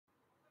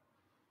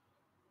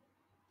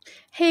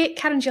Hey,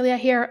 Karen Julia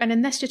here, and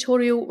in this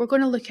tutorial we're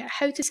going to look at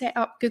how to set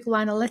up Google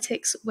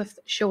Analytics with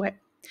Showit.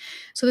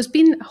 So there's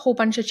been a whole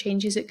bunch of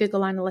changes at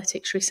Google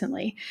Analytics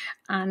recently,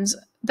 and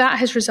that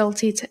has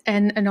resulted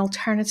in an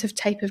alternative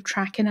type of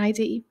tracking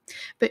ID.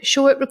 But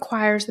Showit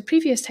requires the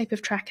previous type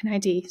of tracking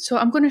ID. So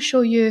I'm going to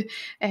show you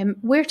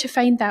where to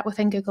find that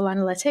within Google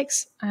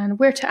Analytics and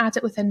where to add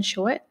it within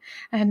Showit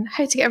and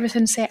how to get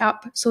everything set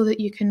up so that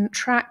you can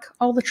track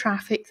all the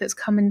traffic that's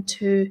coming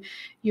to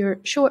your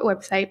Showit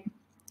website.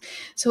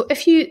 So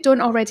if you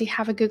don't already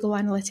have a Google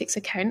Analytics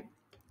account,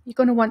 you're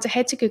going to want to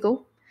head to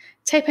Google,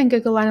 type in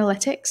Google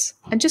Analytics,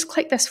 and just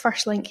click this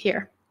first link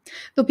here.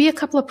 There'll be a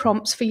couple of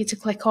prompts for you to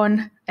click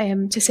on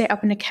to set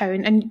up an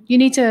account, and you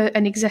need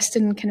an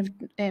existing kind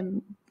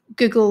of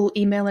Google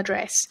email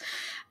address.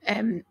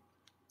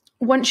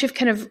 Once you've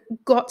kind of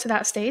got to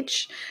that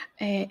stage,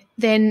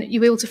 then you'll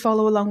be able to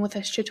follow along with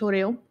this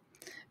tutorial.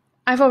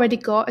 I've already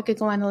got a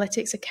Google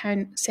Analytics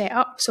account set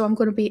up, so I'm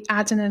going to be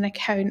adding an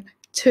account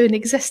to an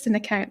existing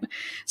account.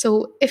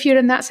 So if you're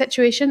in that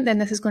situation, then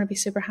this is going to be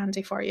super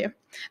handy for you.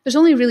 There's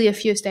only really a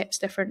few steps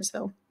difference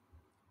though.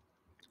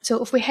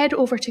 So if we head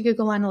over to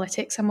Google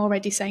Analytics, I'm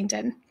already signed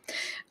in.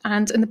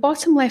 And in the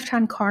bottom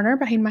left-hand corner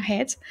behind my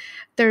head,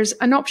 there's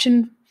an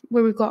option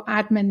where we've got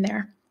admin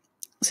there.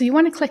 So you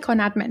want to click on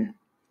admin.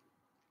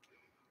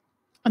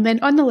 And then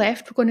on the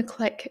left, we're going to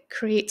click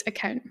create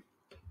account.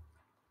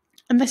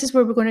 And this is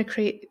where we're going to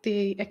create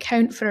the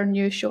account for our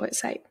new Showit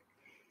site.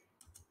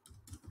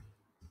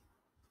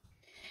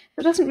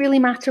 It doesn't really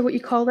matter what you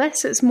call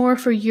this, it's more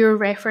for your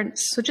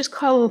reference. So just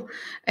call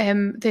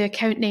the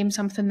account name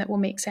something that will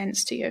make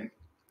sense to you.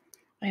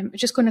 I'm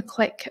just going to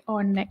click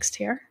on next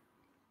here.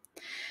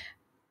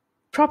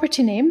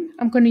 Property name,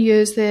 I'm going to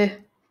use the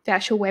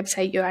actual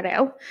website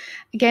URL.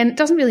 Again, it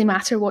doesn't really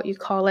matter what you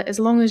call it, as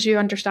long as you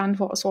understand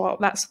what's what,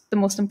 that's the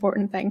most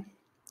important thing.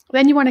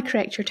 Then you want to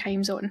correct your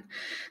time zone.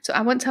 So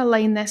I want to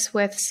align this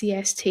with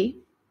CST.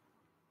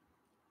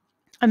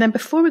 And then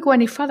before we go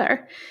any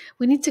further,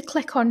 we need to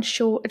click on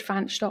Show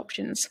Advanced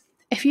Options.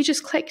 If you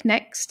just click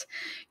Next,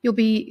 you'll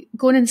be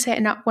going and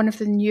setting up one of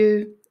the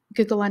new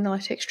Google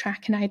Analytics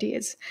tracking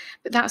IDs,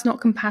 but that's not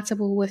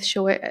compatible with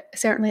Showit,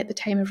 certainly at the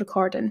time of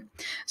recording.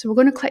 So we're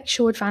going to click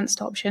Show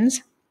Advanced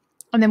Options,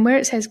 and then where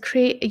it says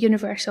Create a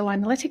Universal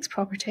Analytics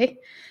Property,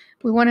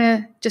 we want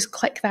to just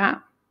click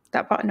that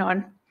button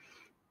on.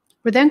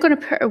 We're then going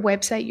to put our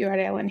website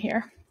URL in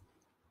here.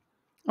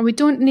 And we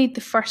don't need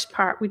the first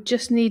part, we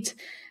just need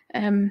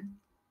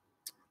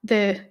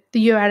the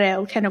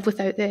URL kind of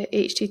without the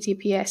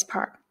HTTPS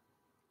part.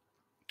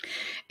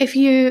 If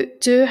you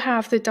do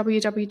have the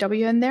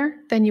www in there,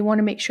 then you want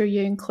to make sure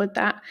you include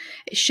that.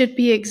 It should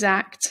be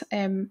exact,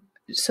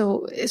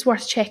 so it's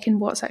worth checking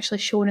what's actually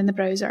shown in the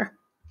browser.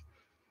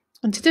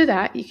 And to do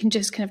that, you can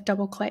just kind of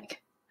double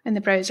click in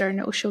the browser and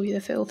it will show you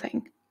the full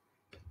thing.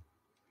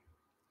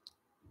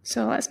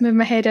 So let's move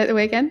my head out of the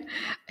way again.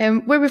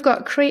 Where we've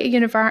got create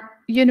a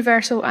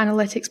universal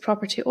analytics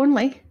property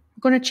only,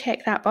 we're going to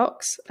check that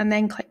box and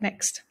then click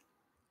next.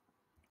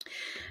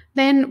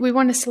 Then we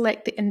want to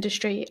select the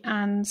industry,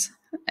 and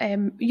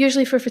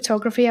usually for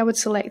photography I would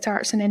select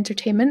arts and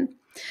entertainment.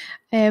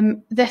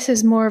 This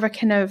is more of a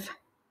kind of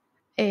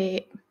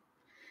a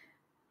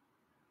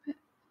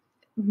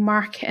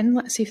marketing.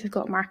 Let's see if they've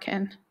got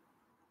marketing.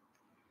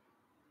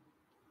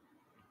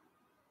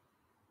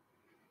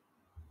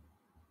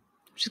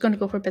 I'm just going to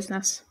go for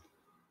business.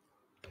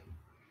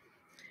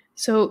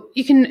 So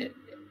you can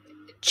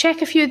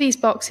check a few of these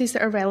boxes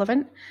that are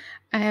relevant.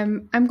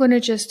 I'm going to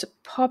just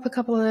pop a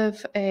couple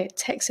of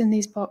ticks in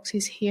these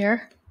boxes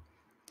here.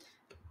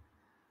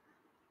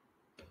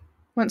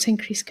 Want to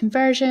increase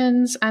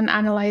conversions and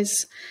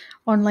analyze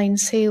online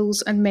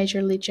sales and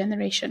measure lead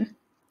generation.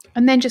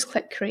 And then just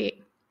click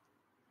create.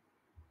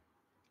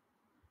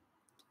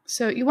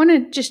 So you want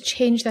to just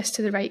change this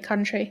to the right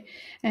country.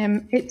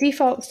 It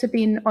defaults to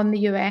being on the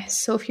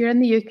US. So if you're in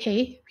the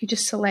UK, you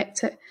just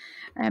select it.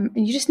 And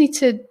you just need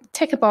to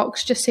tick a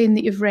box just saying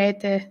that you've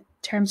read the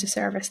terms of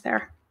service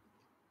there.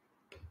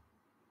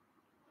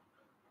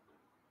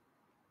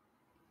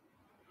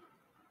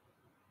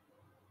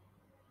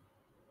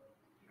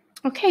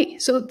 Okay,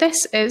 so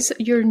this is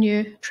your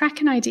new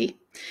tracking ID.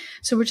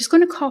 So we're just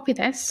going to copy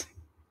this,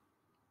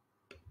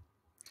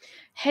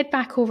 head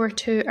back over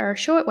to our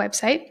Showit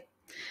website,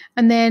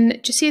 and then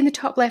just see in the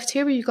top left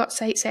here where you've got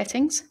site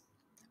settings.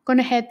 I'm going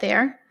to head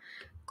there,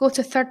 go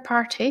to third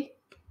party,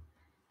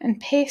 and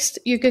paste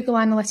your Google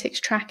Analytics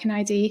tracking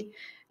ID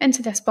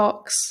into this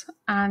box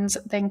and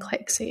then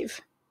click save.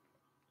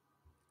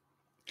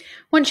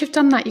 Once you've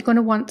done that, you're going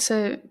to want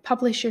to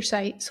publish your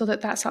site so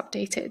that that's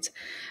updated.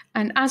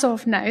 And as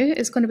of now,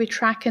 it's going to be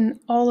tracking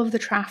all of the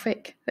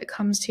traffic that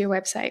comes to your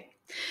website.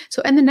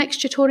 So in the next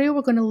tutorial,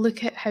 we're going to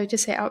look at how to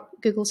set up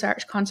Google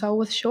Search Console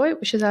with Showit,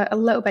 which is a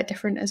little bit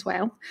different as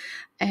well.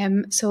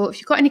 So if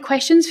you've got any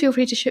questions, feel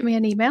free to shoot me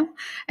an email.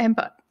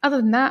 But other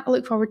than that, I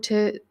look forward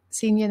to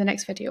seeing you in the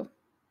next video.